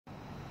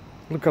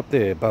Look up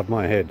there above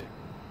my head.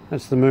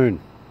 That's the moon.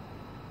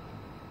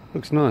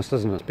 Looks nice,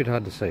 doesn't it? It's a bit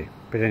hard to see.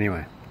 But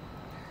anyway,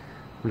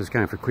 I'm just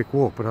going for a quick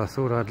walk, but I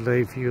thought I'd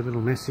leave you a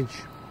little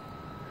message.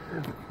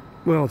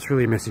 Well, it's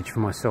really a message for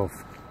myself,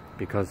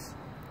 because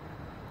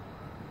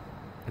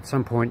at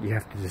some point you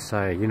have to just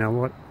say, you know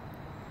what?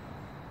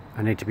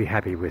 I need to be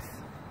happy with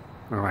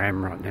where I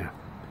am right now.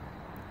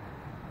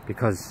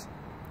 Because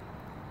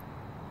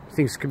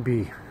things could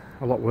be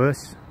a lot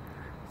worse.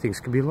 Things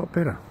could be a lot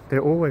better.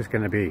 They're always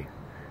going to be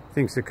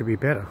things that could be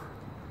better.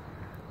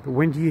 But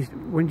when do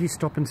you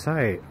stop and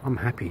say, I'm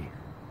happy?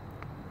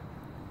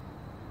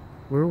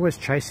 We're always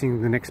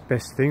chasing the next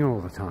best thing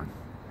all the time.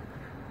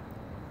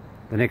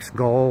 The next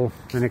goal,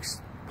 the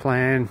next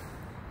plan.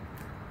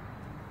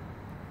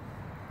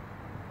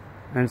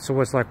 And it's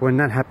always like, when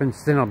that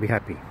happens, then I'll be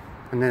happy.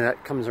 And then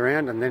that comes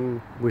around and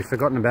then we've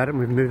forgotten about it and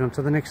we've moved on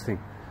to the next thing.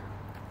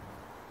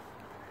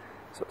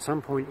 So at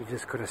some point you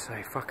just got to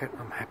say, fuck it,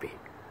 I'm happy.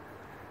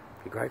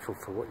 Be grateful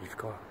for what you've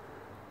got.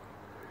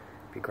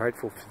 Be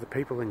grateful for the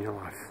people in your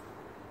life.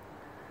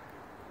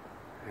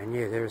 And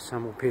yeah, there is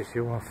some will piss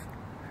you off.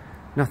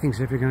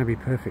 Nothing's ever going to be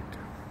perfect.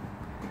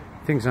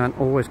 Things aren't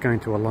always going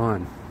to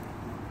align.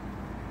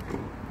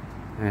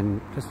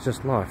 And that's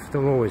just life.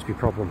 There'll always be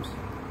problems.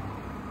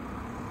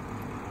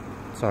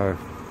 So,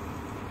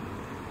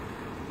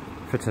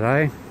 for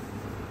today,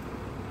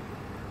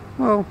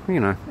 well,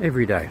 you know,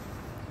 every day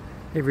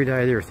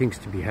there are things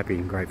to be happy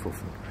and grateful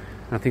for.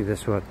 And I think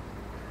that's what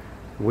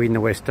we in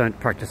the West don't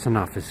practice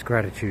enough, is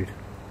gratitude.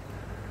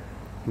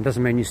 It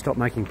doesn't mean you stop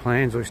making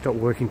plans or you stop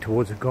working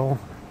towards a goal.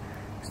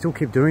 Still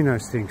keep doing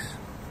those things.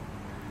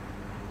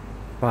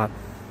 But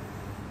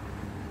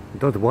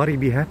don't worry,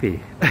 be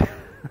happy.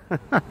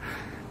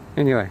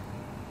 Anyway,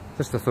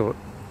 just a thought.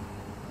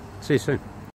 See you soon.